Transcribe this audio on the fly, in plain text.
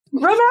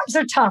Roadmaps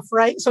are tough,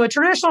 right? So a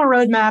traditional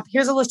roadmap,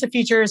 here's a list of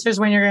features,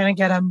 here's when you're going to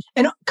get them.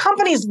 And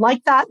companies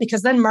like that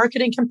because then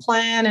marketing can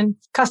plan and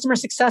customer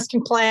success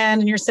can plan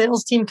and your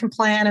sales team can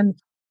plan. And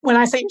when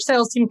I say your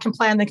sales team can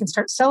plan, they can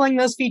start selling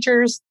those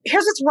features.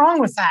 Here's what's wrong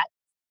with that.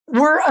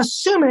 We're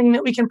assuming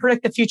that we can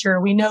predict the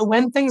future. We know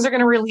when things are going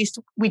to release.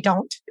 We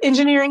don't.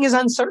 Engineering is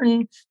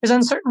uncertain. There's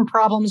uncertain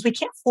problems. We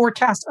can't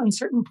forecast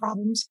uncertain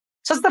problems.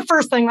 So that's the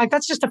first thing.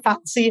 That's just a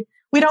fallacy.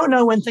 We don't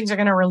know when things are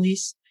going to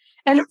release.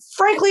 And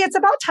frankly, it's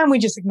about time we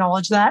just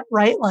acknowledge that,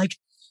 right?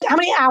 How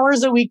many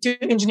hours a week do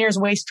engineers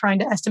waste trying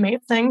to estimate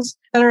things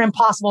that are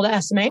impossible to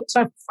estimate?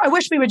 So I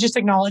wish we would just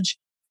acknowledge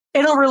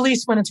it'll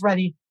release when it's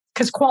ready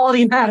because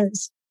quality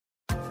matters.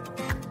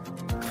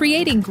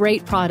 Creating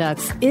great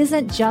products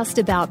isn't just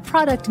about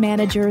product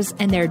managers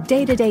and their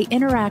day-to-day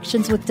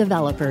interactions with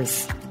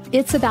developers.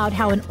 It's about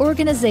how an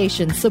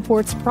organization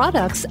supports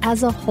products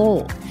as a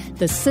whole,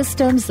 the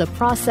systems, the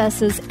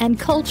processes, and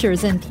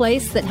cultures in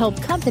place that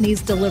help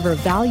companies deliver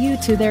value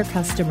to their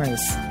customers.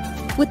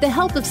 With the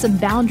help of some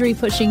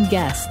boundary-pushing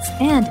guests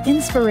and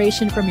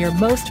inspiration from your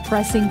most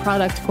pressing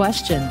product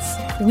questions,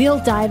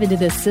 we'll dive into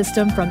this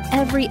system from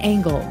every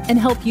angle and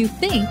help you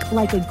think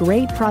like a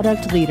great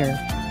product leader.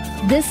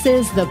 This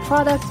is the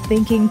Product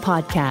Thinking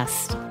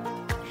Podcast.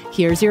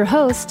 Here's your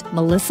host,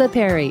 Melissa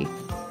Perry.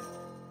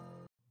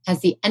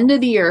 As the end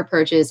of the year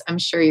approaches, I'm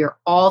sure you're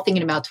all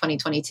thinking about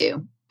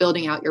 2022,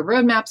 building out your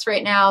roadmaps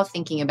right now,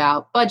 thinking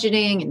about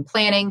budgeting and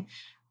planning.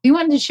 We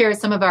wanted to share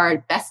some of our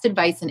best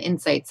advice and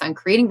insights on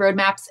creating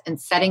roadmaps and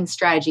setting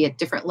strategy at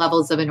different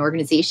levels of an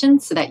organization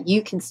so that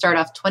you can start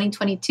off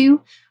 2022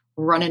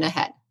 running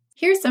ahead.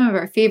 Here's some of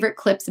our favorite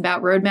clips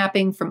about road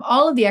mapping from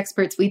all of the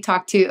experts we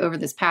talked to over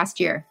this past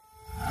year.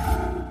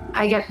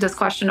 I get this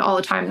question all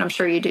the time, and I'm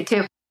sure you do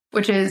too,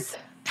 which is,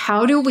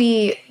 how do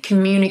we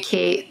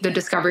communicate the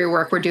discovery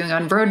work we're doing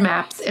on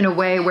roadmaps in a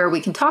way where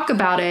we can talk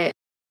about it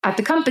at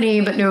the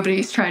company, but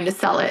nobody's trying to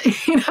sell it,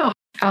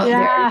 out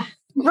there?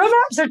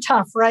 Roadmaps are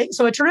tough, right?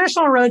 So a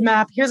traditional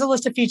roadmap, here's a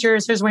list of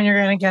features, here's when you're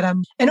going to get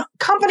them. And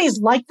companies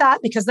like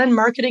that because then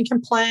marketing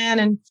can plan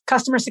and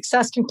customer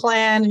success can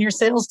plan and your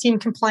sales team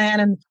can plan.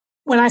 And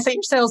when I say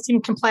your sales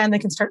team can plan, they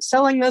can start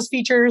selling those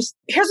features.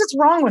 Here's what's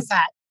wrong with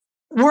that.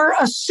 We're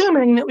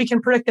assuming that we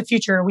can predict the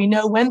future. We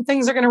know when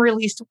things are going to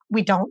release.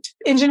 We don't.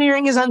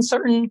 Engineering is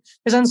uncertain.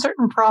 There's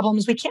uncertain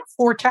problems. We can't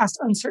forecast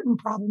uncertain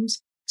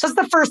problems. So that's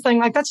the first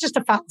thing. That's just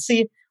a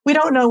fallacy. We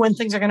don't know when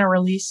things are going to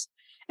release.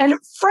 And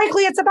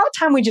frankly, it's about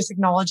time we just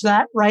acknowledge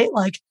that, right?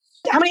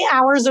 How many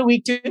hours a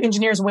week do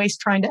engineers waste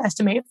trying to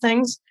estimate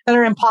things that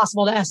are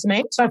impossible to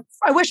estimate? So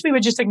I wish we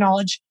would just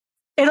acknowledge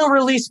it'll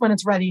release when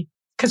it's ready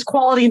because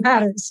quality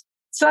matters.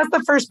 So that's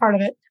the first part of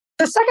it.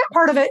 The second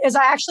part of it is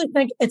I actually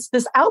think it's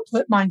this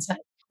output mindset.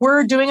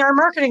 We're doing our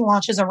marketing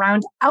launches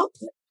around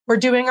output. We're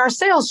doing our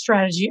sales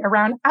strategy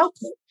around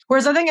output.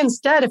 Whereas I think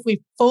instead, if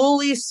we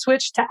fully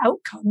switch to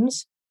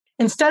outcomes,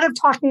 instead of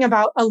talking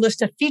about a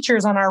list of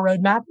features on our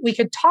roadmap, we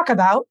could talk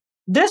about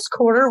this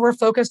quarter, we're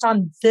focused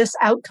on this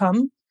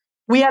outcome.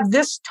 We have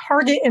this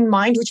target in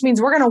mind, which means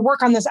we're going to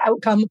work on this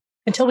outcome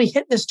until we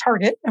hit this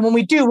target. And when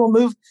we do, we'll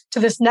move to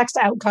this next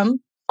outcome.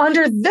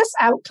 Under this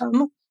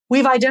outcome,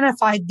 we've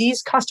identified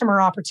these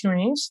customer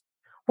opportunities.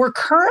 We're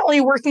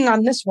currently working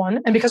on this one.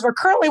 And because we're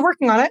currently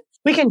working on it,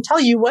 we can tell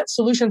you what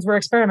solutions we're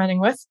experimenting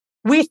with.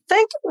 We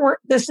think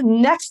this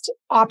next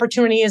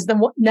opportunity is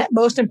the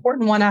most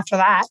important one after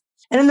that.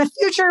 And in the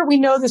future, we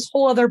know this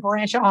whole other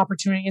branch of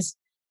opportunities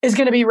is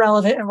going to be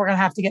relevant and we're going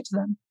to have to get to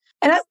them.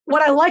 And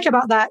what I like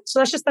about that, so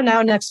that's just the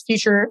now, next,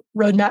 future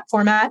roadmap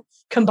format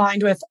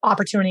combined with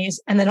opportunities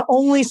and then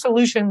only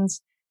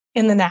solutions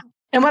in the now.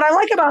 And what I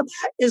like about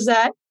that is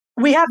that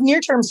we have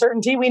near-term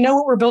certainty. We know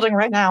what we're building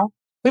right now.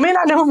 We may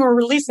not know when we're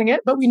releasing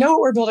it, but we know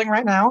what we're building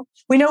right now.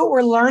 We know what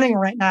we're learning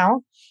right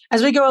now.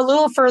 As we go a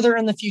little further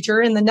in the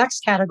future, in the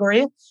next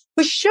category,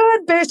 we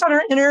should, based on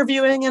our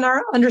interviewing and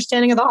our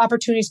understanding of the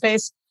opportunity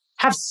space,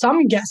 have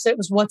some guess at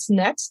what's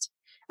next.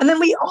 And then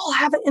we all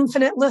have an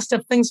infinite list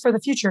of things for the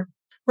future,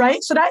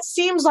 right? So that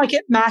seems like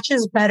it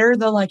matches better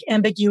the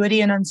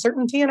ambiguity and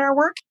uncertainty in our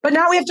work. But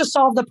now we have to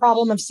solve the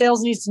problem of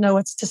sales needs to know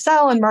what to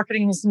sell and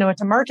marketing needs to know what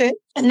to market.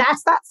 And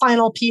that's that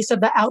final piece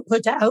of the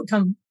output to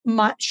outcome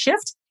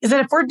shift, is that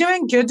if we're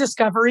doing good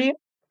discovery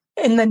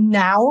in the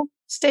now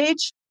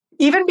stage,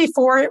 even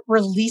before it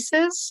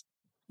releases,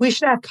 we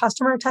should have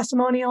customer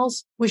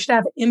testimonials. We should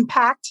have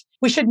impact.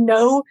 We should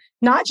know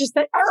not just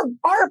that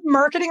our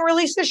marketing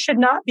releases should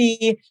not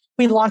be,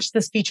 we launched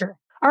this feature.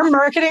 Our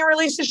marketing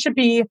releases should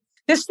be,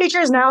 this feature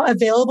is now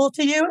available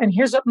to you, and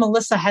here's what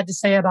Melissa had to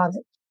say about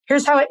it.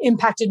 Here's how it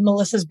impacted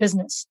Melissa's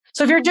business.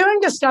 So if you're doing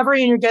discovery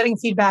and you're getting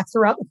feedback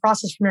throughout the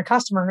process from your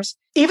customers,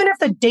 even if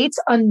the date's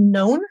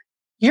unknown,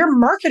 your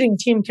marketing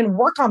team can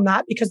work on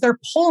that because they're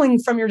pulling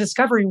from your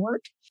discovery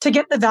work to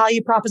get the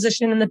value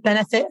proposition and the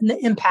benefit and the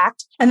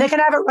impact, and they can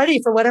have it ready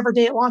for whatever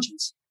day it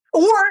launches.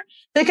 Or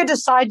they could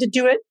decide to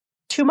do it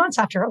 2 months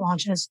after it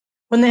launches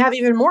when they have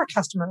even more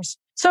customers.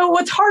 So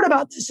what's hard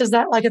about this is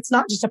that it's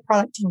not just a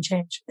product team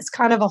change. It's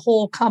kind of a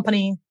whole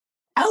company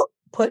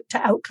output to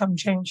outcome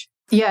change.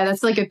 Yeah,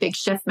 that's a big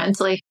shift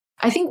mentally.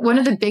 I think one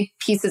of the big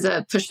pieces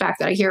of pushback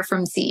that I hear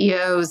from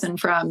CEOs and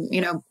from,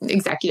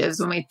 executives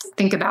when we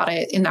think about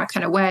it in that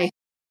kind of way,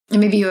 and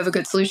maybe you have a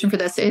good solution for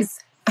this, is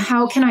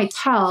how can I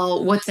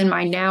tell what's in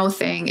my now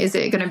thing? Is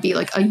it going to be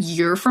like a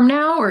year from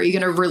now? Or are you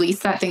going to release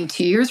that thing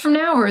 2 years from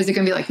now? Or is it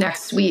going to be like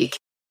next week?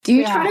 Do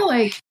you try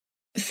to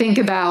think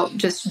about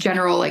just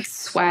general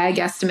swag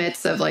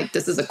estimates of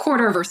this is a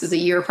quarter versus a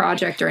year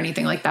project or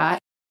anything like that?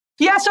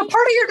 Yeah. So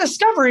part of your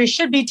discovery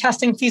should be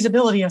testing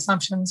feasibility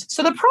assumptions.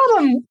 So the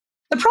problem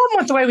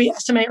with the way we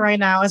estimate right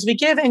now is we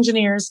give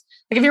engineers,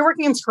 if you're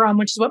working in Scrum,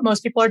 which is what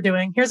most people are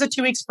doing, here's a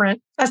 2-week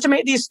sprint,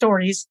 estimate these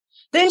stories.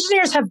 The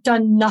engineers have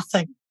done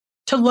nothing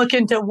to look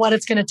into what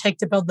it's going to take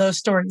to build those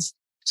stories.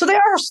 So they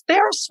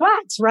are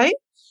swags, right?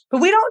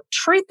 But we don't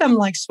treat them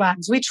like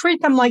swags. We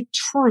treat them like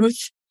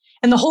truth.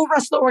 And the whole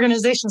rest of the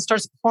organization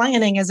starts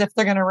planning as if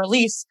they're going to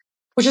release,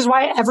 which is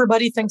why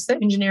everybody thinks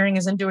that engineering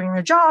isn't doing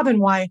their job and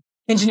why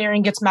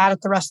engineering gets mad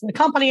at the rest of the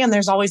company. And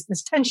there's always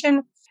this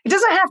tension. It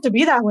doesn't have to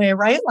be that way,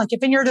 right?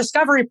 If in your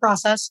discovery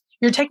process,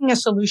 you're taking a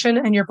solution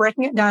and you're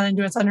breaking it down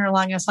into its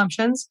underlying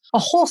assumptions, a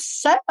whole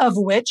set of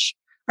which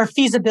are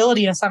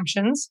feasibility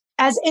assumptions.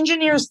 As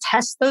engineers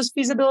test those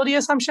feasibility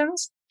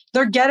assumptions,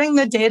 they're getting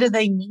the data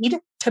they need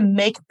to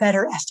make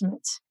better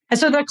estimates. And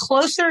so the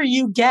closer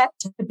you get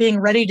to being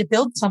ready to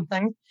build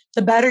something,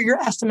 the better your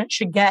estimate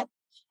should get.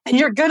 And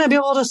you're going to be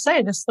able to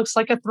say, this looks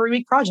like a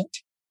 3-week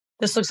project.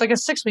 This looks like a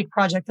 6-week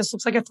project. This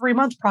looks like a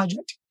 3-month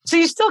project. So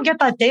you still get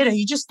that data.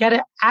 You just get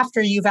it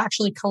after you've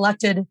actually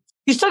collected.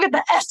 You still get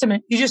the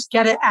estimate. You just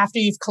get it after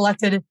you've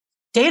collected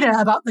data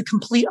about the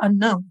complete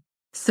unknown.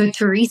 So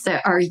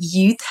Teresa, are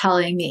you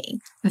telling me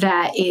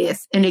that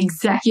if an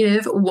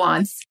executive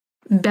wants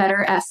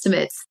better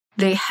estimates,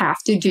 they have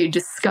to do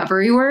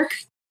discovery work?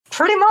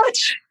 Pretty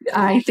much.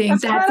 I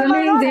think that's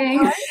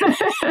amazing.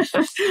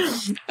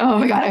 Oh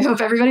my God. I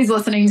hope everybody's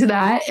listening to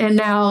that. And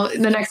now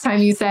the next time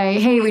you say,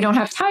 hey, we don't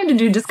have time to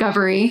do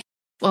discovery,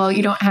 well,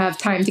 you don't have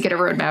time to get a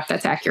roadmap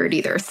that's accurate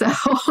either. So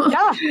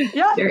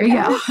yeah. There you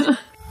go.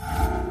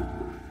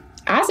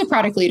 As a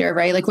product leader,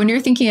 right? When you're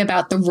thinking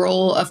about the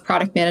role of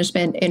product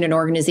management in an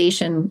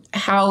organization,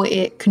 how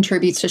it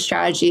contributes to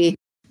strategy,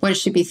 what it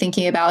should be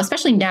thinking about,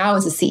 especially now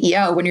as a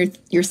CEO, when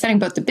you're setting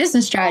both the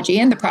business strategy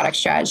and the product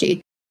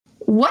strategy,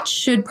 what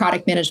should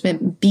product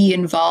management be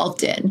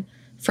involved in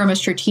from a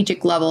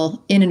strategic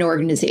level in an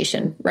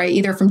organization, right?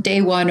 Either from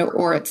day one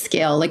or at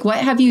scale. What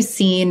have you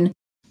seen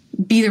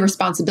be the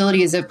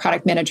responsibilities of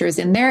product managers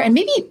in there? And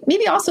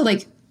maybe also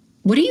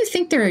what do you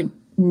think they're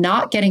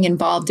not getting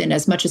involved in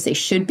as much as they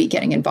should be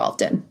getting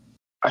involved in?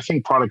 I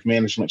think product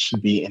management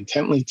should be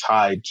intently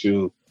tied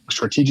to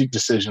strategic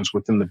decisions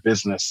within the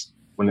business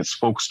when it's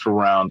focused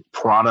around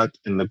product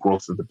and the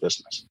growth of the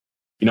business.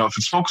 If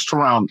it's focused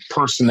around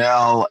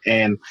personnel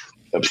and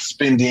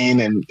spending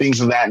and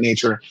things of that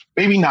nature,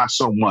 maybe not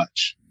so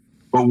much.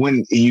 But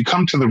when you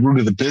come to the root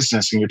of the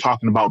business and you're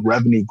talking about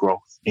revenue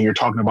growth and you're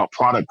talking about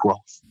product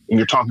growth and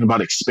you're talking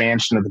about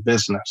expansion of the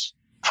business,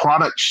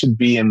 product should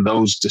be in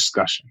those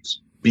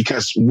discussions.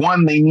 Because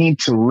one, they need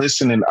to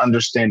listen and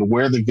understand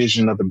where the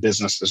vision of the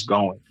business is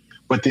going.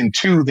 But then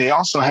two, they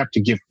also have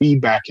to give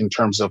feedback in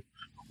terms of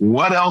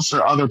what else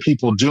are other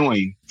people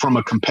doing from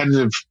a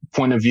competitive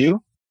point of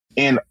view?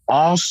 And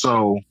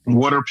also,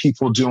 what are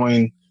people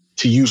doing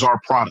to use our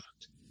product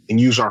and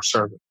use our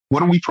service?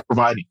 What are we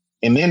providing?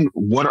 And then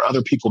what are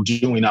other people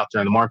doing out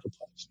there in the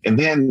marketplace? And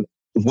then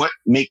what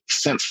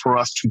makes sense for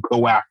us to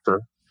go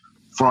after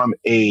from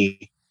a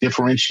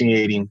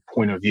differentiating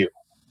point of view?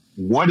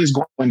 What is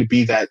going to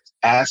be that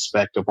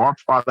aspect of our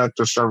product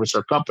or service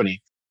or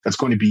company that's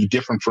going to be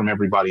different from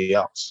everybody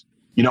else?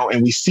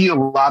 And we see a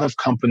lot of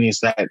companies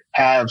that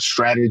have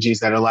strategies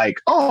that are like,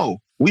 oh,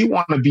 we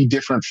want to be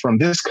different from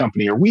this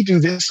company, or we do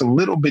this a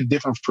little bit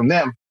different from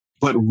them.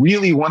 But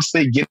really, once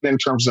they get in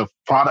terms of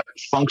product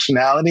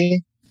functionality,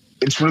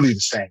 it's really the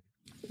same.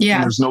 Yeah.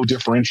 And there's no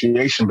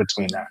differentiation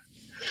between that.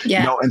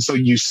 Yeah. And so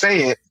you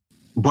say it,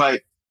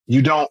 but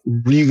you don't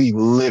really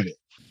live it.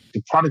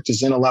 The product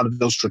is in a lot of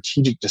those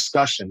strategic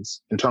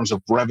discussions in terms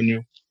of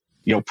revenue,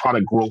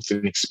 product growth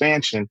and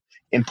expansion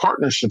and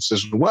partnerships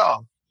as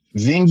well.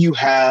 Then you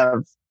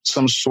have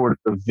some sort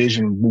of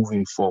vision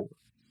moving forward.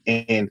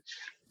 And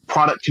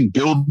product can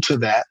build to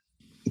that,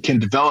 can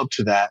develop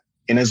to that,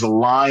 and is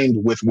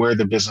aligned with where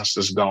the business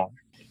is going.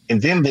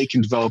 And then they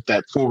can develop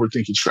that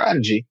forward-thinking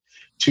strategy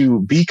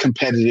to be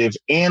competitive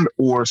and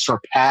or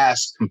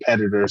surpass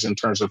competitors in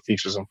terms of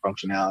features and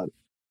functionality.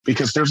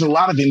 Because there's a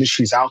lot of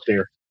industries out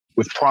there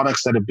with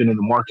products that have been in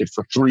the market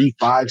for 3,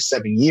 5,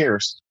 7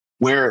 years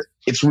where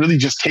it's really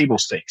just table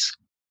stakes.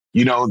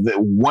 The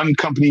one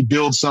company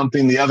builds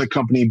something, the other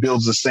company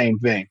builds the same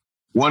thing.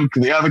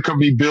 The other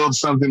company builds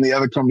something, the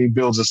other company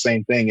builds the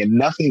same thing, and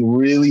nothing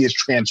really is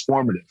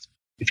transformative.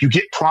 If you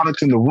get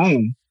product in the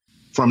room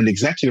from an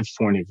executive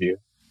point of view,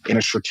 in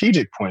a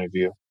strategic point of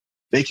view,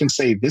 they can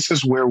say, this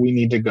is where we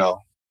need to go.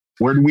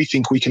 Where do we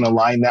think we can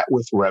align that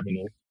with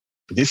revenue?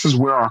 This is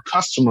where our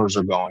customers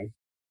are going,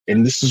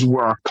 and this is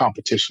where our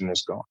competition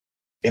is going.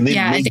 And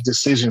then make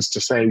decisions to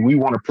say, we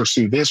want to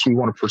pursue this, we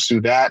want to pursue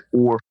that,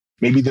 or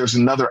maybe there's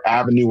another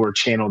avenue or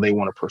channel they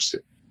want to pursue.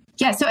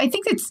 Yeah, so I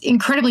think it's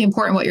incredibly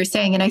important what you're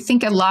saying. And I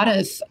think a lot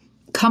of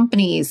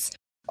companies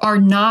are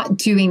not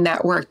doing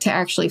that work to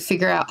actually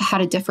figure out how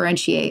to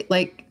differentiate.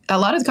 Like a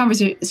lot of the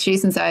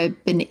conversations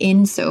I've been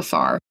in so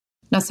far,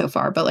 not so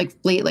far, but like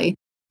lately,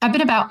 have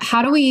been about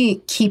how do we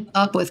keep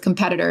up with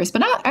competitors, but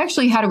not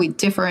actually how do we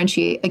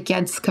differentiate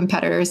against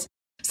competitors.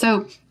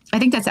 So I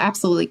think that's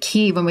absolutely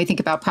key when we think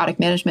about product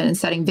management and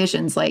setting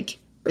visions. Like,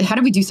 how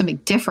do we do something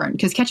different?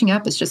 Because catching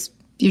up is just,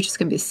 you're just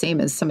going to be the same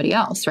as somebody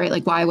else, right?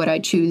 Like, why would I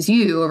choose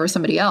you over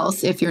somebody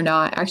else if you're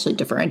not actually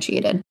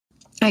differentiated?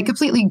 I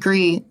completely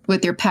agree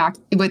with your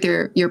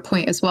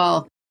point as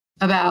well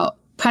about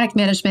product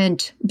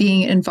management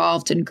being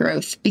involved in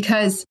growth,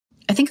 because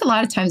I think a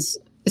lot of times,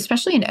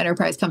 especially in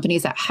enterprise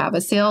companies that have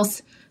a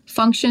sales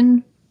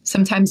function,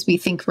 sometimes we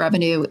think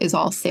revenue is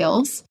all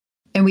sales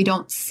and we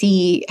don't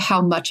see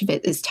how much of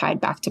it is tied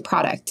back to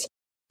product.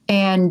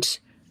 And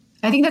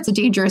I think that's a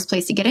dangerous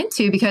place to get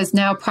into, because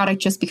now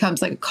product just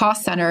becomes like a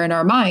cost center in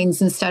our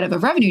minds instead of a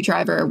revenue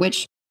driver,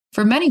 which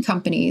for many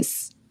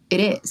companies it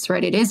is,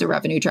 right? It is a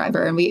revenue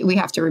driver, and we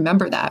have to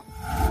remember that.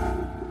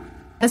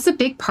 That's a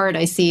big part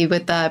I see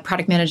with the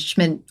product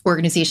management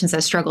organizations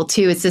that struggle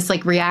too. It's this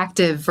like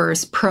reactive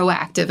versus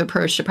proactive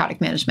approach to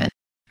product management.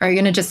 Are you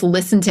going to just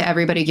listen to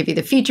everybody give you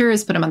the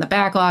features, put them on the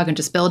backlog and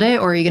just build it?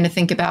 Or are you going to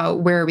think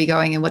about where are we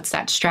going and what's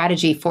that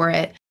strategy for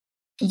it?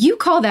 You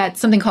call that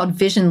something called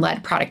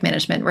vision-led product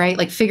management, right?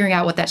 Like figuring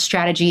out what that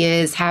strategy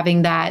is,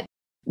 having that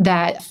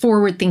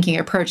forward-thinking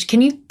approach.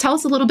 Can you tell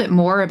us a little bit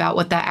more about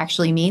what that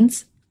actually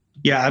means?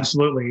 Yeah,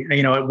 absolutely.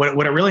 You know,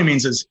 what it really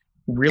means is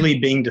really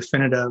being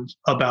definitive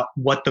about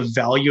what the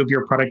value of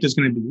your product is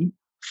going to be,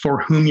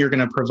 for whom you're going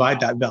to provide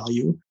that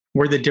value,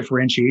 where the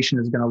differentiation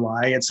is going to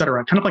lie, et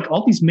cetera. Kind of like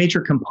all these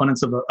major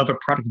components of a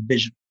product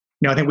vision.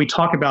 You know, I think we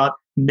talk about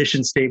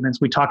mission statements,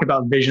 we talk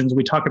about visions,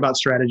 we talk about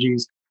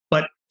strategies,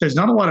 but there's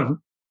not a lot of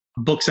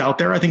books out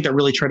there, I think, that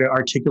really try to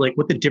articulate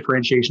what the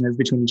differentiation is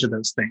between each of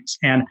those things.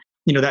 And,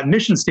 you know, that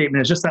mission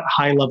statement is just that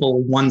high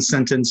level one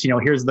sentence, you know,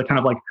 here's the kind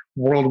of like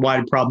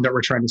worldwide problem that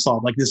we're trying to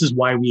solve. Like, this is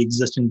why we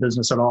exist in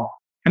business at all.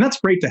 And that's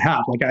great to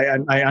have. Like,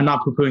 I'm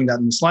not poo-pooing that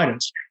in the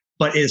slightest,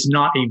 but it's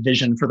not a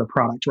vision for the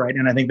product, right?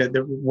 And I think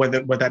that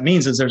what that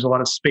means is there's a lot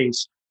of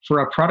space for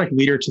a product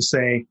leader to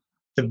say,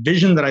 the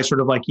vision that I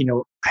sort of like, you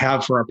know,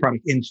 have for our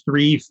product in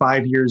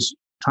 3-5 years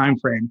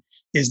timeframe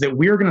is that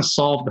we're going to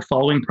solve the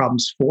following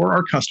problems for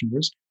our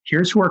customers.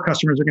 Here's who our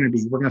customers are going to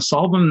be. We're going to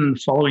solve them in the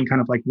following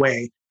kind of like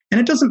way. And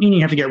it doesn't mean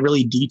you have to get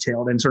really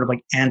detailed and sort of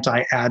like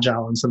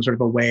anti-agile in some sort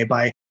of a way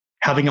by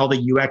having all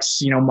the UX,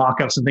 you know,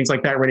 mock-ups and things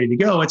like that ready to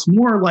go. It's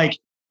more like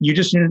you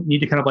just need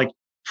to kind of like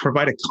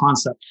provide a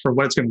concept for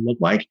what it's going to look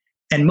like.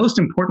 And most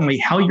importantly,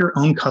 how your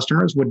own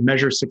customers would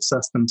measure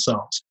success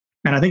themselves.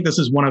 And I think this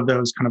is one of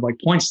those kind of like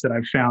points that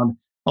I've found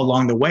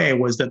along the way,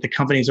 was that the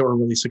companies that were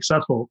really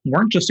successful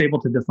weren't just able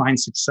to define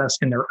success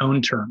in their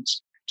own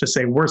terms, to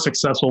say we're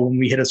successful when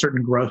we hit a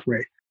certain growth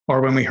rate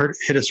or when we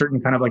hit a certain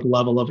kind of like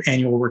level of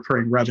annual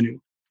recurring revenue,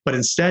 but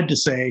instead to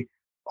say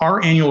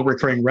our annual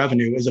recurring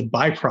revenue is a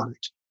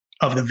byproduct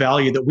of the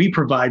value that we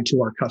provide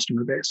to our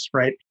customer base,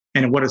 right?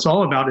 And what it's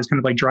all about is kind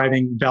of like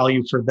driving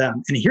value for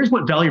them. And here's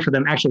what value for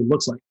them actually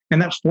looks like.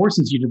 And that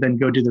forces you to then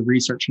go do the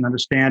research and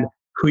understand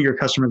who your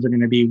customers are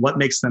going to be, what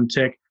makes them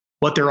tick,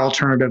 what their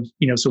alternative,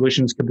 you know,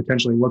 solutions could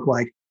potentially look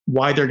like,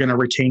 why they're going to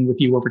retain with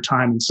you over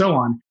time, and so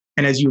on.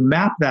 And as you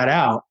map that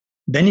out,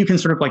 then you can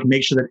sort of like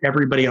make sure that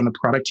everybody on the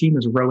product team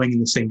is rowing in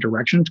the same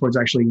direction towards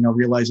actually, you know,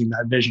 realizing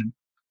that vision.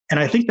 And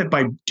I think that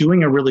by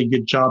doing a really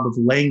good job of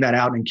laying that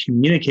out and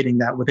communicating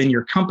that within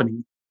your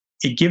company,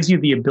 it gives you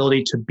the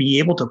ability to be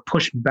able to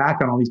push back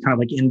on all these kind of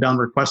like inbound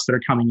requests that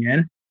are coming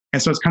in.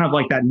 And so it's kind of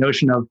like that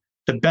notion of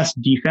the best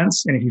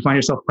defense. And if you find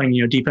yourself playing,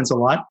 you know, defense a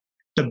lot,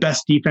 the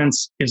best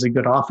defense is a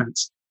good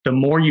offense. The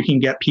more you can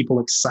get people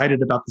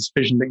excited about this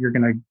vision that you're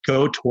going to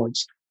go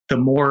towards, the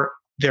more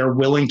they're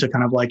willing to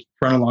kind of like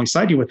run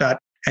alongside you with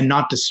that and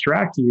not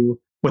distract you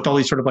with all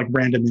these sort of like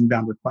random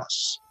inbound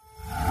requests.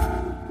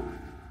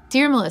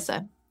 Dear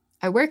Melissa,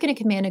 I work in a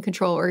command and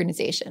control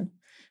organization.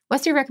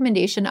 What's your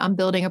recommendation on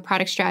building a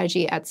product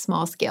strategy at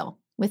small scale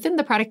within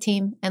the product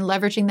team and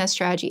leveraging that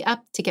strategy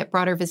up to get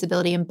broader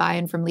visibility and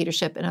buy-in from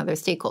leadership and other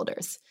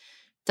stakeholders?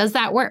 Does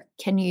that work?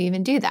 Can you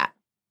even do that?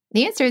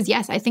 The answer is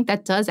yes, I think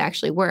that does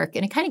actually work.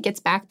 And it kind of gets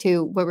back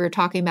to what we were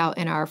talking about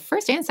in our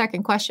first and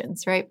second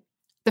questions, right?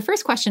 The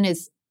first question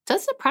is,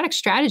 does the product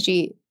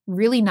strategy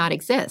really not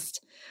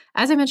exist?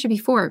 As I mentioned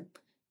before,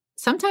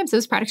 sometimes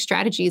those product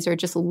strategies are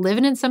just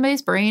living in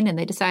somebody's brain and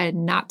they decided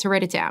not to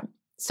write it down.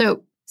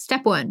 So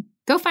step one,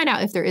 go find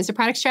out if there is a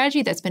product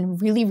strategy that's been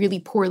really, really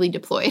poorly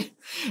deployed.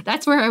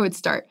 That's where I would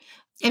start,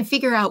 and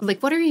figure out,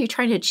 like, what are you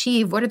trying to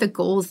achieve? What are the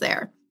goals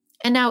there?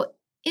 And now,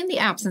 in the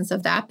absence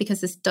of that, because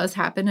this does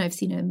happen, I've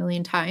seen it a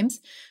million times,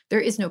 there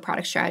is no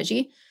product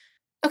strategy.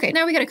 Okay,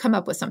 now we got to come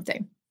up with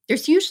something.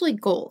 There's usually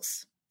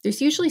goals.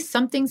 There's usually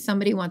something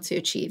somebody wants to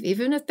achieve,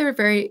 even if they're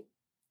very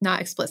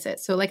not explicit.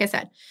 So like I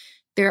said,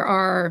 there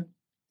are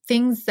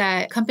things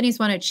that companies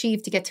want to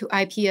achieve to get to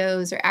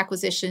IPOs or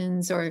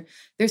acquisitions, or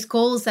there's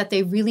goals that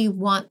they really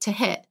want to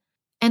hit.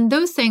 And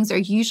those things are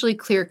usually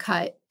clear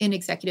cut in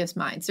executives'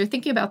 minds. They're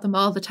thinking about them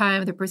all the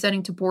time. They're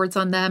presenting to boards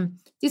on them.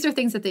 These are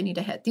things that they need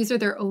to hit. These are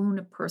their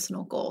own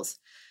personal goals.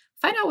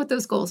 Find out what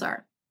those goals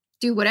are.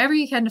 Do whatever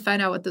you can to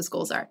find out what those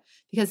goals are,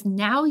 because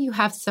now you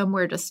have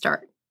somewhere to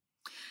start.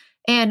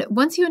 And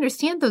once you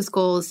understand those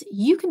goals,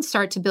 you can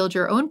start to build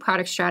your own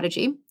product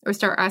strategy or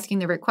start asking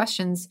the right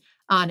questions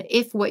on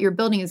if what you're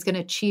building is going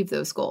to achieve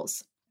those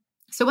goals.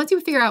 So once you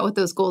figure out what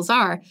those goals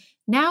are,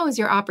 now is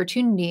your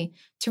opportunity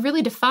to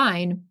really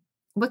define,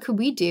 what could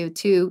we do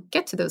to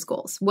get to those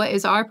goals? What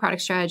is our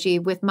product strategy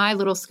with my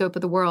little scope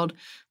of the world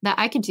that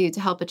I could do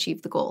to help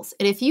achieve the goals?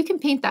 And if you can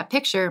paint that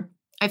picture,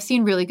 I've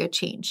seen really good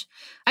change.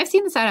 I've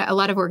seen this at a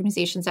lot of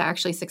organizations that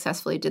actually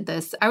successfully did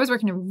this. I was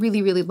working in a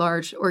really, really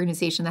large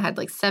organization that had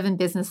like 7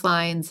 business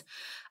lines,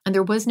 and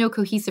there was no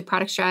cohesive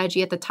product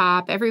strategy at the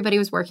top. Everybody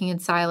was working in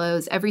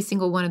silos. Every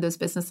single one of those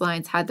business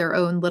lines had their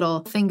own little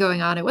thing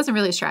going on. It wasn't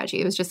really a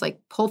strategy. It was just like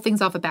pull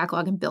things off a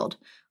backlog and build.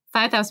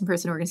 5,000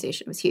 person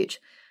organization was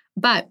huge.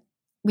 But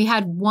we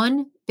had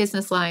one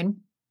business line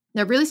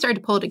that really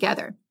started to pull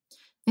together.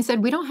 They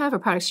said, we don't have a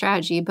product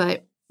strategy,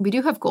 but we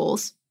do have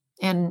goals.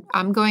 And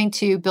I'm going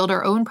to build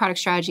our own product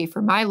strategy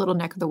for my little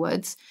neck of the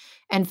woods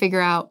and figure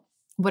out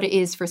what it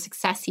is for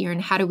success here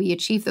and how do we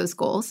achieve those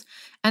goals.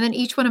 And then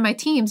each one of my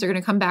teams are going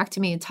to come back to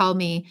me and tell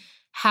me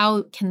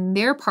how can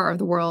their part of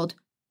the world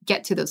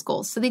get to those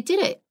goals. So they did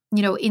it,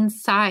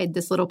 inside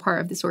this little part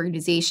of this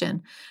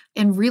organization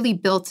and really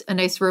built a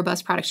nice,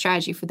 robust product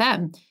strategy for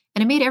them.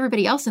 And it made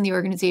everybody else in the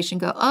organization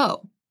go,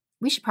 oh,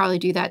 we should probably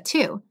do that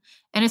too.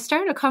 And it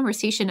started a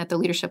conversation at the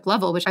leadership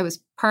level, which I was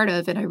part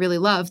of and I really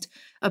loved,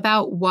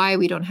 about why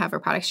we don't have a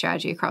product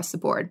strategy across the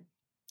board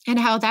and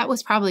how that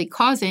was probably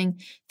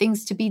causing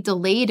things to be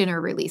delayed in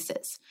our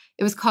releases.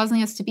 It was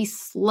causing us to be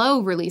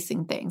slow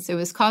releasing things. It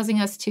was causing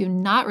us to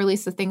not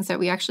release the things that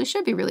we actually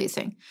should be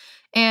releasing.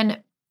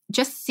 And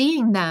just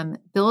seeing them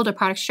build a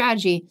product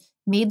strategy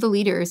made the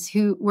leaders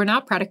who were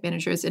not product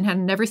managers and had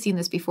never seen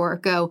this before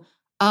go,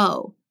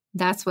 oh,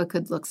 that's what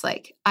good looks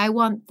like. I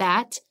want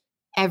that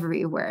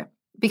everywhere.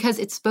 Because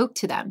it spoke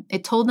to them.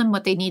 It told them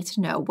what they needed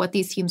to know, what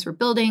these teams were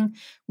building,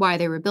 why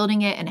they were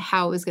building it, and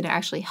how it was going to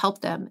actually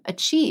help them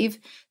achieve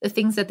the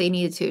things that they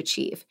needed to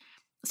achieve.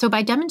 So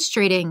by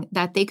demonstrating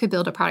that they could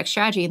build a product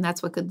strategy and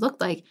that's what good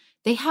looked like,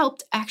 they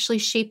helped actually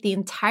shape the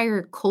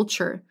entire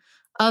culture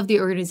of the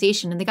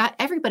organization, and they got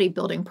everybody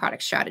building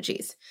product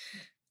strategies.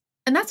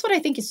 And that's what I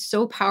think is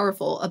so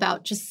powerful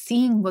about just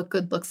seeing what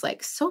good looks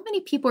like. So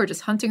many people are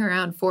just hunting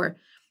around for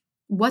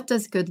what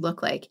does good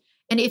look like?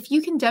 And if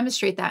you can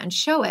demonstrate that and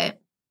show it,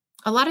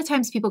 a lot of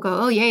times people go,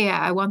 oh, yeah,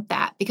 I want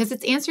that, because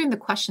it's answering the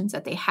questions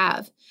that they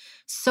have.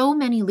 So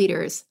many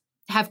leaders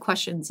have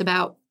questions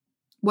about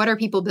what are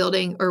people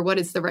building or what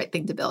is the right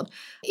thing to build.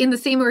 In the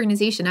same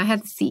organization, I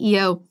had the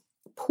CEO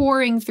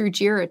pouring through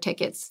Jira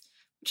tickets,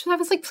 which I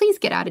was like, please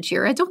get out of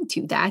Jira. Don't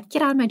do that.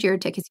 Get out of my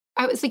Jira tickets.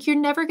 I was like, you're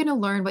never going to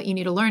learn what you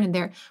need to learn in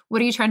there.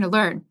 What are you trying to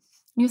learn? And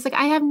he was like,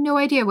 I have no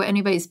idea what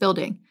anybody's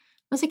building.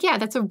 I was like, yeah,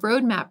 that's a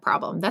roadmap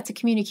problem. That's a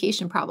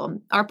communication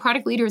problem. Our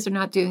product leaders are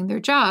not doing their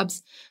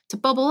jobs to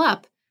bubble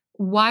up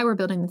why we're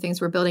building the things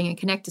we're building and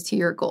connect it to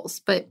your goals.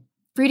 But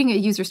reading a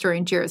user story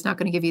in Jira is not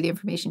going to give you the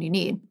information you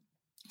need.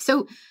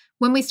 So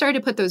when we started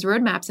to put those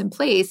roadmaps in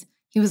place,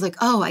 he was like,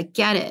 oh, I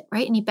get it,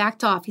 right? And he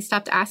backed off. He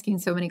stopped asking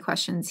so many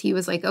questions. He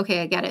was like,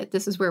 okay, I get it.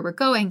 This is where we're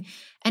going.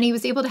 And he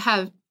was able to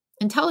have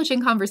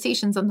intelligent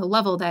conversations on the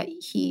level that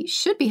he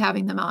should be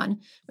having them on,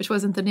 which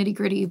wasn't the nitty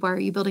gritty, why are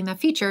you building that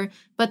feature,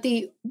 but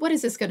the, what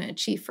is this going to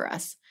achieve for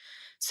us?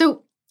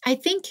 So I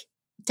think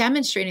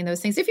demonstrating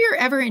those things, if you're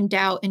ever in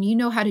doubt and you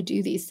know how to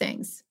do these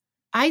things,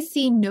 I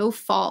see no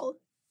fault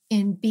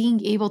in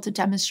being able to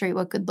demonstrate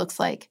what good looks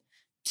like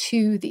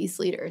to these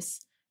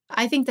leaders.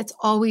 I think that's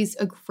always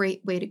a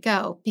great way to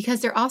go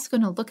because they're also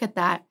going to look at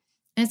that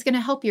and it's going to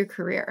help your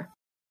career.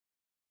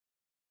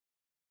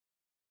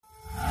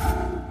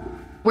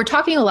 We're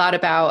talking a lot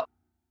about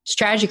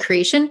strategy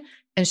creation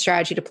and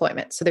strategy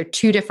deployment. So they're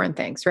two different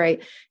things,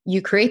 right? You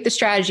create the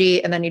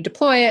strategy and then you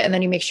deploy it and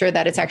then you make sure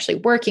that it's actually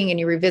working and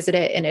you revisit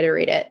it and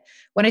iterate it.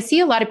 When I see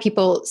a lot of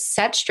people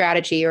set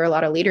strategy or a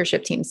lot of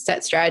leadership teams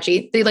set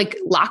strategy, they like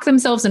lock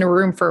themselves in a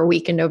room for a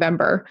week in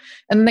November.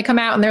 And then they come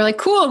out and they're like,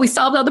 cool, we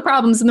solved all the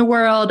problems in the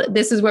world.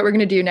 This is what we're going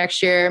to do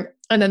next year.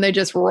 And then they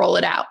just roll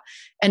it out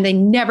and they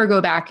never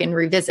go back and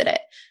revisit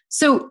it.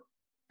 So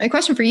my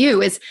question for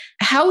you is,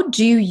 how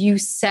do you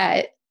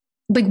set,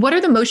 like, what are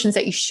the motions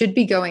that you should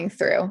be going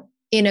through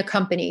in a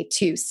company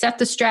to set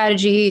the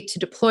strategy, to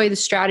deploy the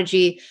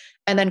strategy,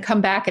 and then come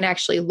back and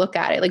actually look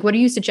at it? Like, what do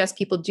you suggest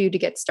people do to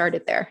get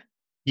started there?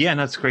 Yeah,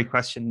 that's a great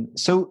question.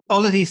 So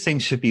all of these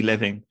things should be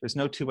living. There's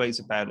no two ways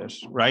about it,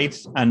 right?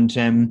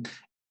 And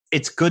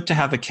it's good to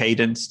have a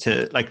cadence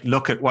to like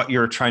look at what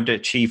you're trying to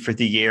achieve for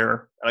the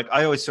year. Like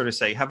I always sort of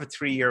say, have a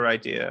 3-year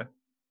idea,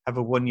 have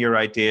a 1-year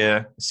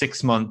idea,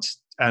 6 months,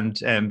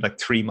 and like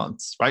 3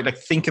 months, right? Like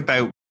think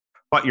about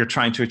what you're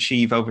trying to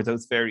achieve over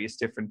those various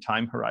different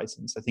time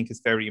horizons, I think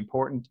is very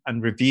important,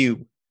 and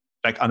review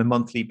like on a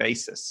monthly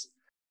basis.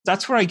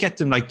 That's where I get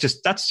them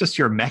that's just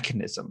your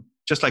mechanism.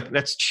 Just like,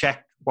 let's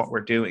check what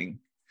we're doing.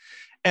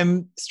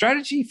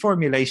 Strategy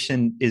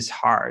formulation is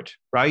hard,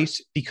 right?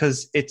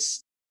 Because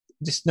it's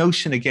this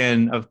notion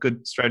again of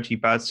good strategy,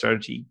 bad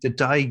strategy, the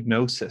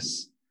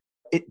diagnosis.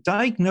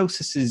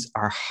 Diagnoses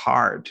are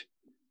hard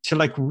to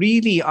like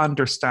really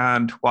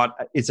understand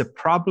what is a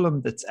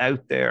problem that's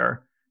out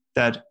there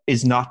that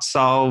is not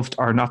solved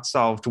or not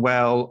solved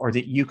well, or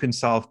that you can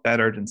solve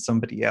better than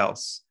somebody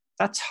else.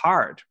 That's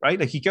hard, right?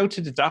 Like you go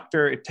to the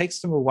doctor, it takes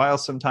them a while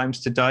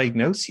sometimes to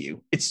diagnose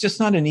you. It's just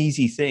not an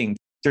easy thing.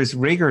 There's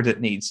rigor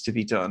that needs to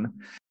be done.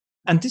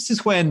 And this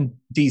is when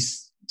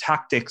these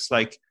tactics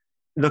like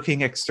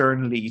looking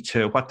externally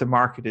to what the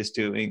market is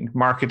doing,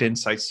 market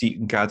insights you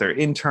can gather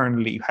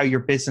internally, how your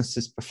business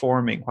is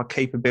performing, what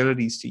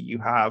capabilities do you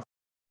have,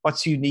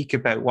 what's unique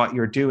about what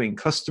you're doing,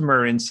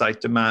 customer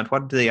insight demand,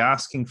 what are they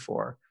asking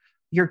for?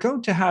 You're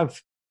going to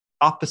have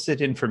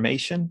opposite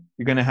information.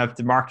 You're going to have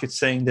the market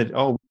saying that,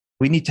 oh,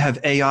 we need to have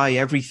AI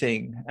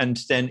everything. And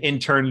then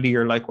internally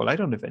you're like, well, I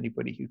don't have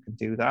anybody who can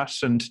do that.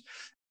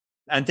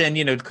 And then,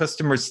 you know,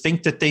 customers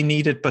think that they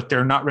need it, but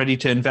they're not ready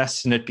to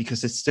invest in it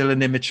because it's still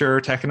an immature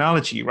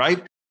technology,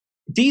 right?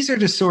 These are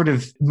the sort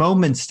of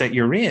moments that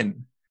you're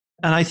in.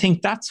 And I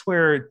think that's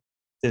where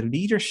the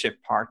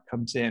leadership part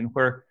comes in,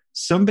 where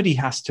somebody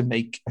has to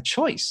make a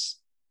choice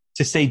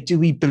to say, do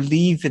we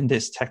believe in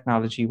this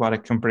technology, what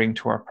it can bring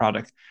to our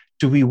product?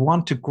 Do we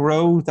want to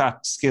grow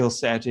that skill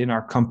set in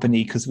our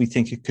company because we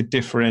think it could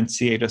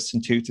differentiate us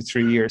in 2 to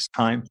 3 years'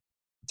 time?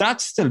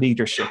 That's the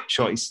leadership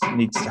choice that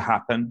needs to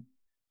happen.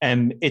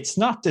 And it's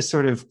not to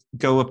sort of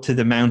go up to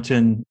the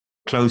mountain,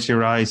 close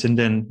your eyes, and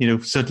then, you know,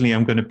 suddenly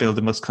I'm going to build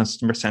the most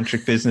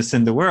customer-centric business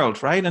in the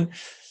world, right? And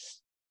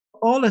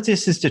all of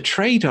this is the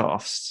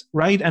trade-offs,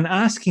 right? And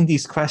asking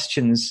these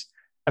questions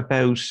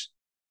about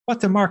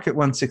what the market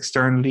wants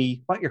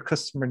externally, what your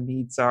customer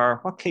needs are,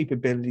 what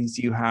capabilities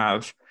you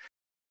have.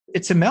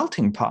 It's a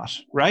melting pot,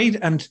 right?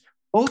 And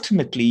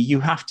ultimately, you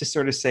have to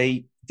sort of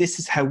say, this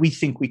is how we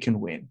think we can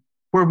win,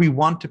 where we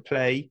want to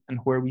play and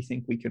where we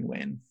think we can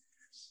win.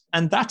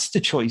 And that's the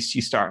choice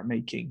you start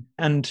making.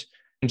 And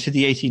to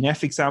the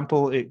 18F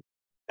example,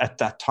 at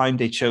that time,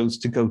 they chose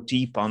to go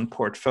deep on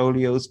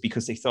portfolios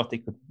because they thought they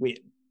could win,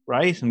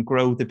 right? And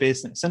grow the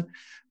business.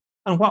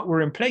 And what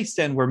were in place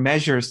then were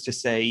measures to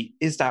say,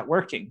 is that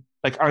working?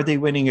 Like, are they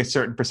winning a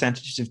certain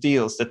percentage of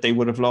deals that they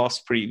would have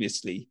lost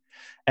previously?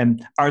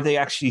 And are they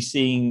actually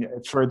seeing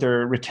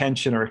further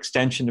retention or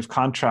extension of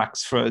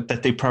contracts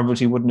that they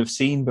probably wouldn't have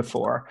seen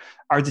before?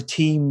 Are the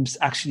teams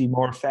actually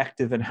more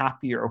effective and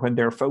happier when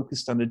they're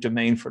focused on a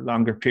domain for a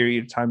longer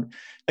period of time?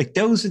 Like,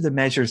 those are the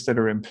measures that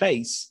are in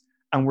place.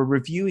 And we're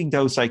reviewing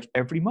those like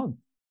every month.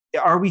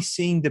 Are we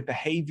seeing the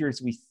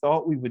behaviors we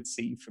thought we would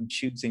see from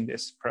choosing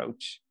this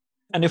approach?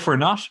 And if we're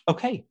not,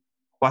 okay,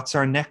 what's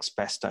our next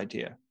best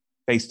idea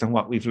based on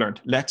what we've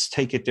learned? Let's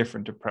take a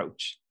different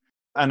approach.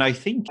 And I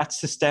think that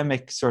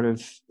systemic sort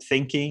of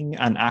thinking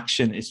and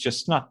action is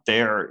just not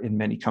there in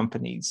many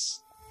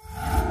companies.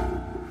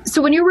 So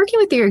when you're working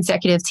with your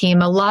executive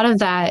team, a lot of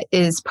that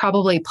is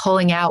probably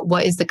pulling out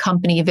what is the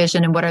company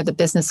vision and what are the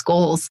business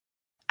goals.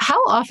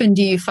 How often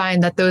do you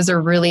find that those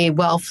are really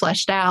well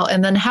fleshed out?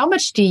 And then how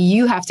much do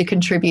you have to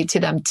contribute to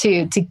them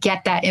too, to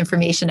get that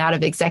information out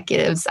of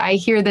executives? I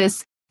hear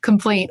this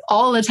complaint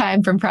all the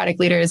time from product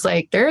leaders,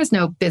 like, there is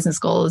no business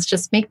goals,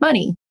 just make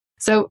money.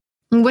 So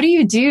what do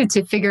you do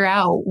to figure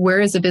out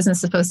where is the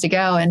business supposed to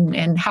go?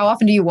 And how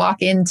often do you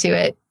walk into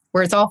it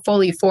where it's all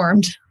fully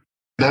formed?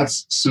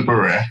 That's super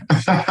rare.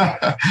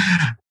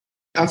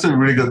 That's a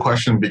really good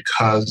question,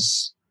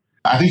 because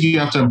I think you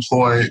have to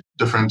employ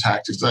different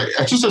tactics.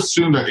 I just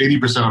assume that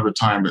 80% of the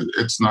time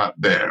it's not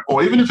there.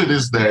 Or even if it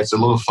is there, it's a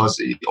little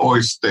fuzzy or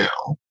it's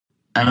stale.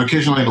 And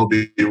occasionally it'll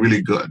be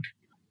really good.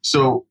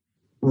 So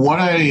what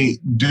I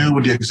do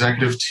with the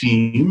executive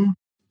team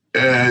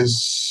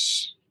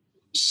is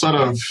sort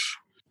of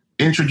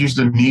introduce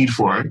the need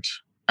for it,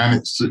 and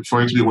it's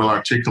for it to be well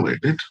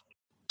articulated.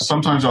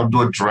 Sometimes I'll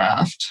do a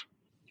draft,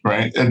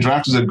 right? A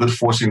draft is a good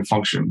forcing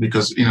function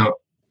because, you know,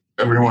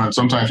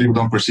 sometimes people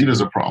don't perceive it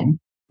as a problem.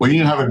 When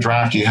you have a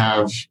draft,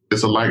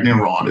 it's a lightning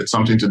rod. It's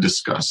something to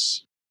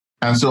discuss.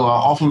 And so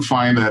I'll often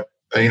find that,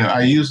 you know,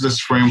 I use this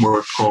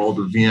framework called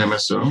the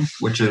VMSO,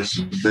 which is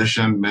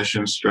vision,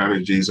 mission,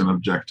 strategies, and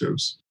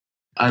objectives.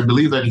 I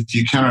believe that if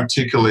you can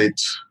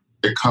articulate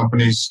a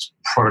company's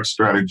product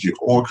strategy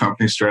or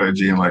company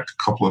strategy in like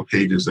a couple of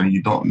pages, and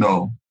you don't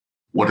know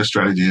what a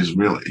strategy is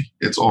really.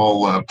 It's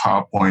all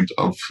PowerPoint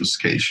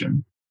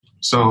obfuscation.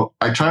 So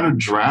I try to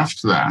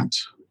draft that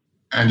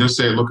and just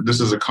say, look,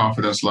 this is a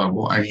confidence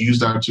level. I use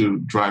that to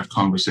drive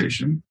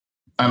conversation.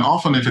 And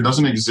often if it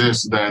doesn't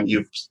exist, then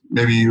you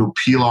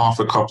peel off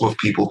a couple of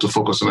people to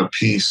focus on a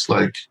piece.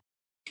 Like,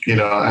 you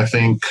know, I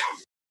think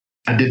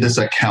I did this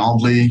at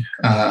Calendly,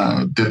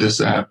 did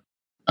this at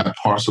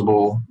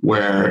Parsable,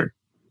 where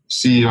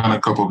CEO and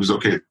a couple of us,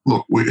 okay,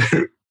 look,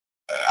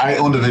 I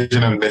own the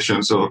vision and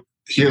mission, so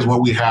here's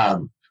what we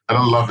have I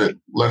don't love it.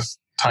 Let's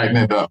tighten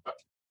it up.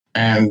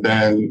 And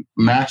then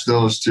match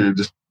those to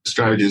the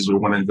strategies we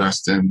want to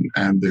invest in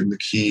and the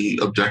key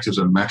objectives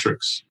and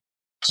metrics.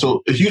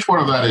 So a huge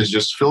part of that is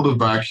just fill the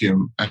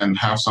vacuum and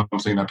have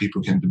something that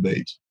people can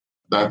debate.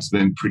 That's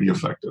been pretty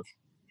effective.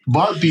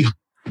 But be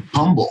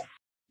humble.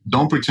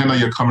 Don't pretend that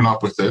you're coming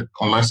up with it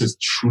unless it's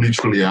truly,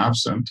 truly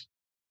absent.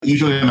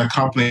 Usually in a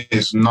company,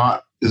 is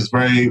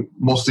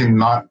mostly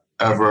not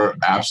ever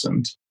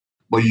absent,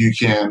 but you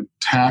can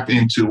tap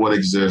into what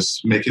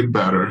exists, make it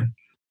better,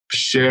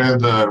 share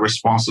the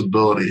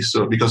responsibility.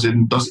 So because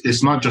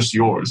it's not just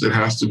yours, it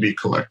has to be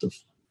collective.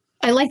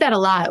 I like that a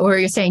lot, where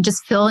you're saying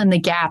just fill in the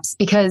gaps,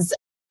 because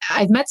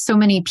I've met so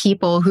many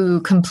people who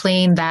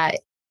complain that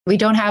we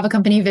don't have a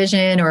company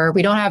vision or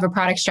we don't have a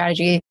product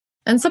strategy.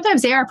 And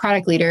sometimes they are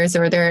product leaders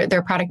or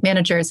they're product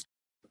managers,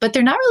 but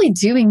they're not really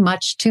doing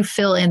much to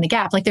fill in the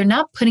gap. Like they're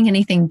not putting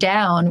anything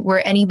down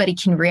where anybody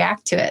can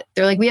react to it.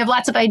 They're like, we have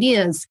lots of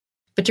ideas,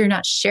 but you're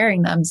not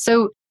sharing them.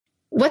 So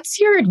what's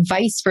your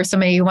advice for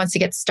somebody who wants to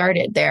get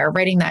started there,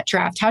 writing that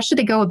draft? How should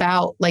they go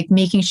about like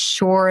making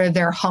sure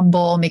they're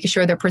humble, making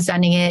sure they're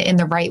presenting it in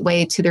the right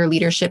way to their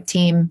leadership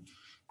team?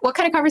 What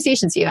kind of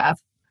conversations do you have?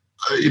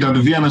 The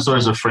VMSO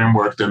is a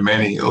framework. There are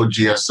many,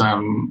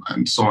 OGSM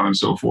and so on and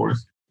so forth.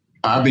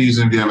 I've been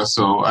using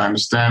VMSO. I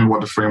understand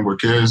what the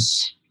framework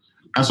is.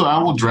 And so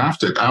I will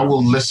draft it. I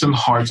will listen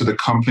hard to the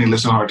company,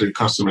 listen hard to the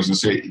customers and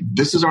say,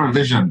 this is our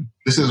vision.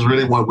 This is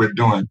really what we're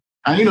doing.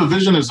 And,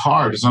 vision is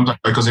hard sometimes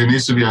because it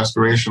needs to be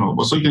aspirational.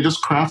 But so you can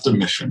just craft a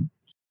mission,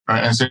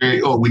 right? And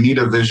say, oh, we need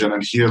a vision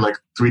and here are like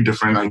 3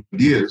 different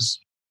ideas,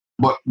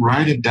 but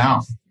write it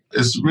down.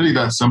 It's really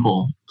that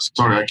simple.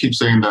 Sorry, I keep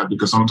saying that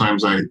because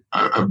sometimes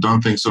I've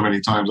done things so many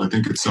times, I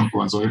think it's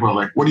simple. And so people are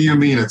like, what do you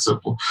mean it's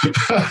simple?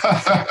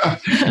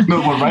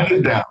 No, but write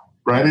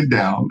it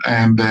down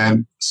and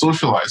then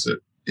socialize it.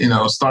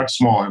 Start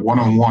small and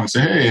one-on-one.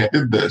 Say, hey, I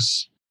did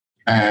this.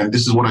 And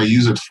this is what I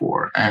use it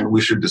for, and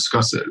we should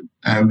discuss it.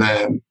 And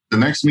then the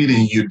next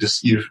meeting, you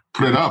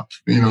put it up,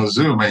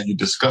 Zoom, and you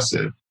discuss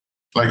it.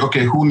 Like,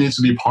 okay, who needs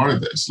to be part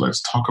of this?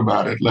 Let's talk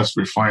about it. Let's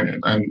refine it.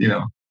 And,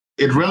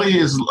 it really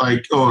is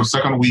like,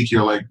 second week,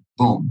 you're like,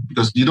 boom,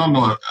 because you don't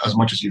know as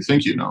much as you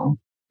think you know.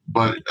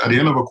 But at the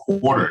end of a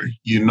quarter,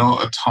 you know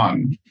a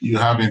ton. You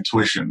have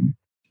intuition.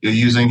 You're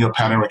using your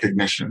pattern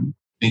recognition.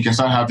 And you can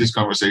start have these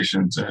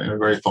conversations in a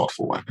very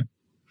thoughtful way.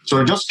 So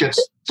it just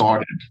gets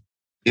started.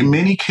 In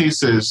many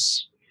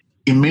cases,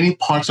 in many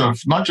parts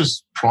of not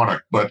just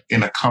product, but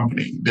in a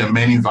company, there are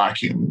many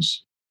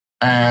vacuums.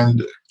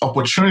 And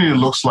opportunity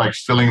looks like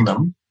filling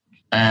them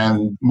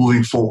and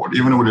moving forward,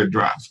 even with a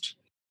draft.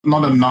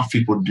 Not enough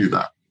people do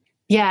that.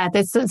 Yeah,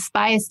 that's this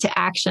bias to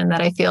action that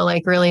I feel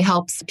like really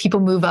helps people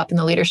move up in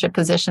the leadership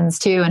positions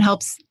too, and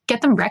helps get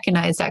them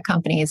recognized at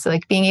companies. So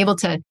like being able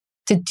to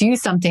do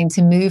something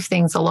to move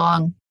things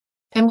along.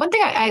 And one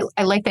thing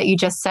I like that you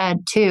just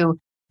said too,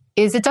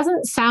 is it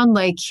doesn't sound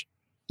like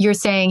you're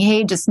saying,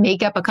 hey, just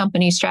make up a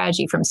company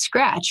strategy from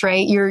scratch,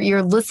 right?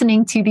 You're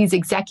listening to these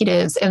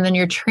executives and then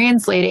you're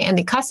translating, and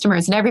the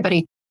customers and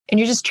everybody, and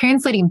you're just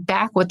translating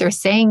back what they're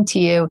saying to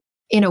you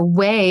in a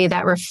way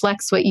that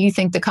reflects what you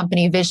think the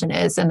company vision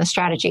is and the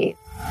strategy.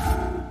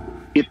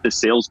 If the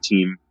sales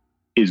team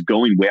is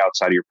going way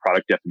outside of your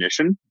product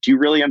definition, do you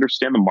really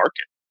understand the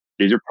market?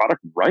 Is your product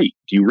right?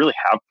 Do you really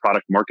have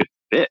product market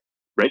fit,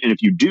 right? And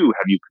if you do,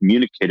 have you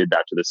communicated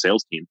that to the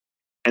sales team?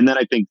 And then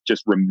I think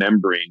just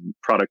remembering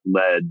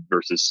product-led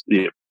versus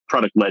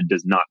product-led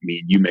does not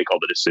mean you make all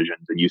the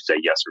decisions and you say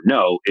yes or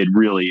no. It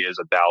really is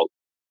about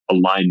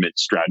alignment,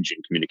 strategy,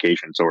 and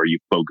communication. So are you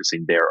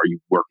focusing there? Are you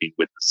working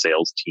with the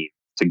sales team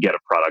to get a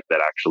product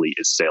that actually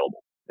is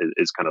saleable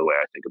is kind of the way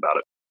I think about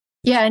it.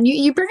 Yeah. And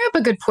you bring up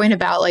a good point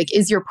about like,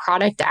 is your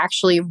product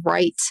actually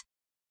right?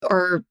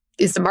 Or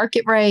is the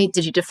market right?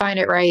 Did you define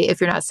it right if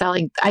you're not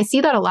selling? I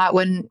see that a lot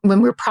when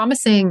we're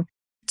promising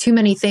too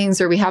many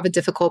things or we have a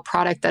difficult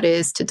product that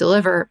is to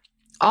deliver.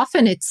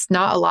 Often it's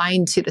not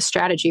aligned to the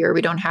strategy or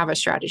we don't have a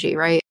strategy,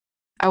 right?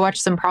 I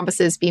watched some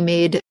promises be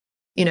made,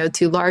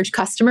 to large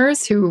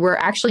customers who were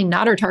actually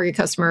not our target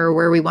customer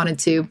where we wanted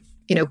to,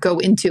 go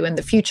into in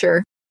the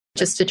future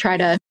just to try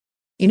to,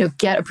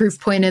 get a proof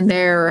point in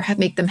there or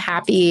make them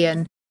happy.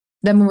 And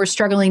then when we're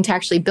struggling to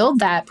actually build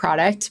that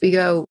product, we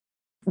go,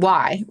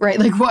 why, right?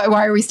 Like,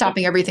 why are we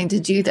stopping everything to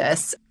do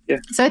this? Yeah.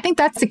 So I think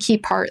that's the key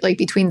part, like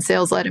between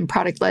sales-led and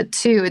product-led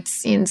too.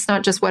 It's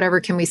not just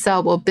whatever can we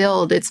sell, we'll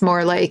build. It's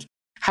more like,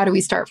 how do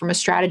we start from a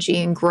strategy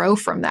and grow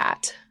from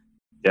that?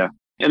 Yeah.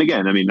 And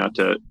again, I mean, not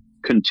to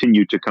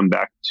continue to come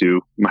back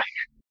to my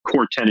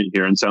core tenet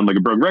here and sound like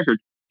a broken record.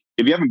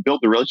 If you haven't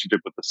built the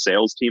relationship with the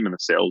sales team and the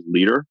sales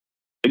leader,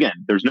 again,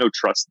 there's no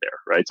trust there,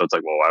 right? So it's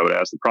like, well, why would I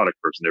ask the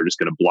product person? They're just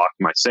going to block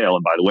my sale.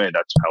 And by the way,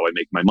 that's how I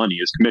make my money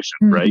is commission,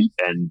 right?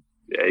 And,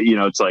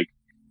 it's like,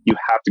 you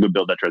have to go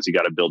build that trust. You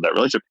got to build that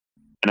relationship.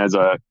 And as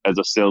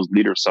a sales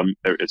leader,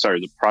 as a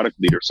product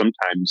leader,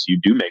 sometimes you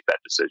do make that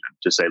decision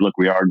to say, look,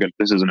 we are good.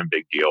 This isn't a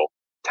big deal.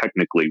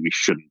 Technically, we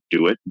shouldn't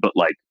do it, but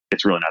like,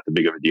 it's really not that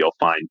big of a deal.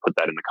 Fine, put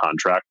that in the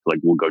contract. Like,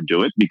 we'll go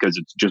do it because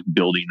it's just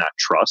building that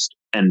trust.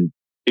 And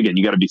again,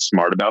 you got to be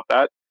smart about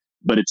that,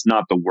 but it's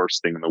not the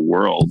worst thing in the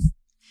world.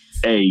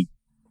 A,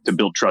 to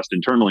build trust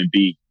internally.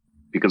 B,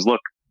 because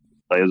look,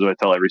 like, as I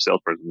tell every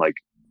salesperson, like,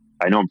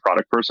 I know I'm a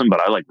product person, but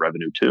I like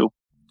revenue too.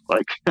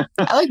 Like,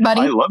 I like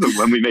money. I love it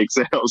when we make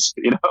sales.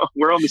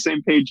 We're on the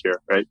same page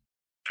here, right?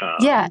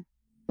 Yeah.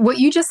 What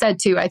you just said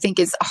too, I think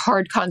is a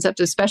hard concept,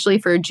 especially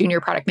for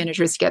junior product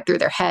managers to get through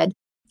their head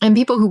and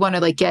people who want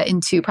to like get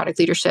into product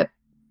leadership,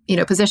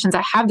 positions.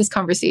 I have this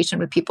conversation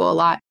with people a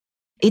lot.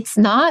 It's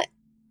not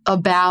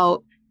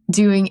about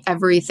doing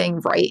everything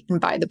right and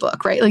by the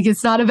book, right? Like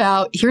it's not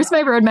about here's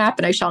my roadmap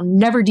and I shall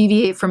never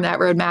deviate from that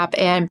roadmap.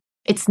 And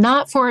it's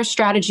not for a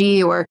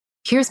strategy or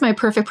here's my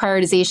perfect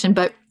prioritization,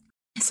 but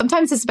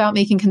sometimes it's about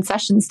making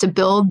concessions to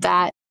build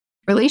that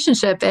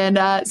relationship.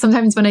 And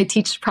sometimes when I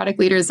teach product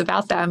leaders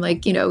about that, I'm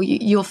like,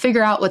 you'll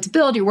figure out what to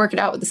build, you work it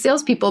out with the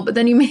salespeople, but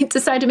then you may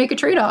decide to make a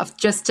trade-off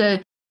just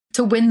to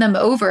win them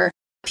over.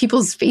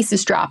 People's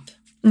faces drop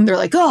and they're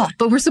like, oh,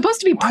 but we're supposed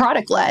to be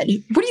product-led.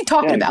 What are you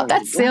talking about?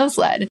 That's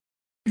sales-led.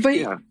 But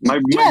my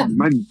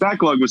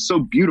backlog was so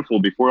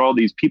beautiful before all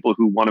these people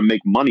who want to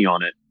make money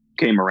on it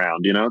came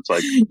around. It's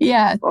like,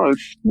 yeah.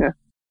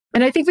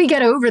 And I think we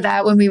get over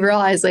that when we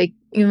realize, like,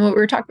 what we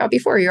were talking about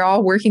before, you're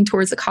all working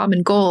towards a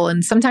common goal.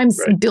 And sometimes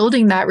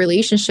building that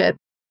relationship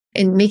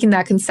and making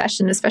that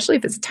concession, especially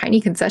if it's a tiny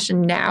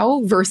concession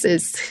now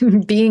versus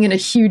being in a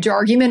huge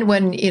argument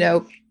when,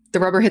 the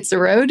rubber hits the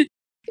road,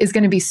 is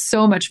going to be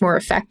so much more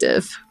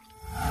effective.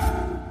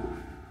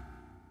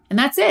 And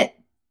that's it.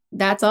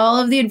 That's all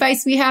of the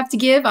advice we have to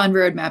give on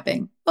road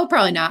mapping. Well,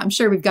 probably not. I'm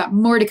sure we've got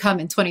more to come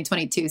in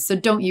 2022, so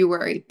don't you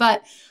worry.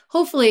 But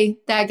hopefully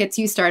that gets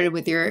you started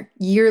with your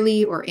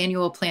yearly or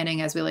annual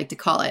planning, as we like to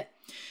call it.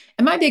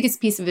 And my biggest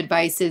piece of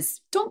advice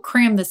is don't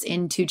cram this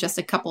into just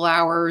a couple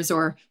hours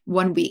or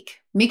 1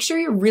 week. Make sure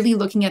you're really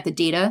looking at the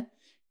data.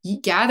 You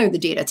gather the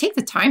data. Take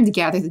the time to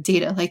gather the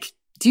data. Like,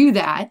 do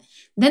that.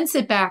 Then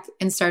sit back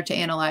and start to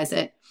analyze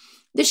it.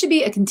 This should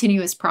be a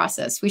continuous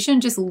process. We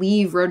shouldn't just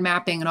leave road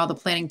mapping and all the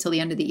planning till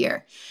the end of the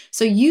year.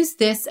 So use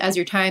this as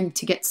your time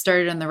to get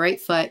started on the right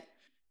foot.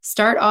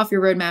 Start off your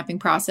road mapping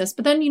process,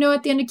 but then,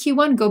 at the end of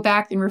Q1, go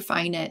back and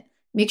refine it.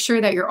 Make sure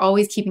that you're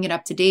always keeping it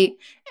up to date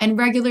and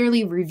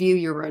regularly review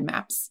your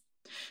roadmaps.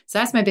 So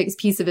that's my biggest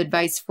piece of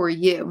advice for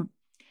you.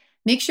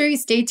 Make sure you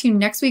stay tuned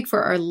next week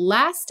for our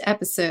last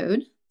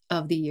episode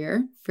of the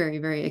year. Very,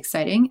 very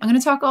exciting. I'm going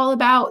to talk all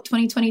about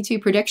 2022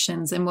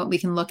 predictions and what we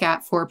can look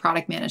at for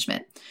product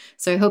management.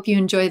 So I hope you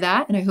enjoy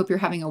that, and I hope you're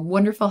having a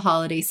wonderful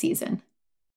holiday season.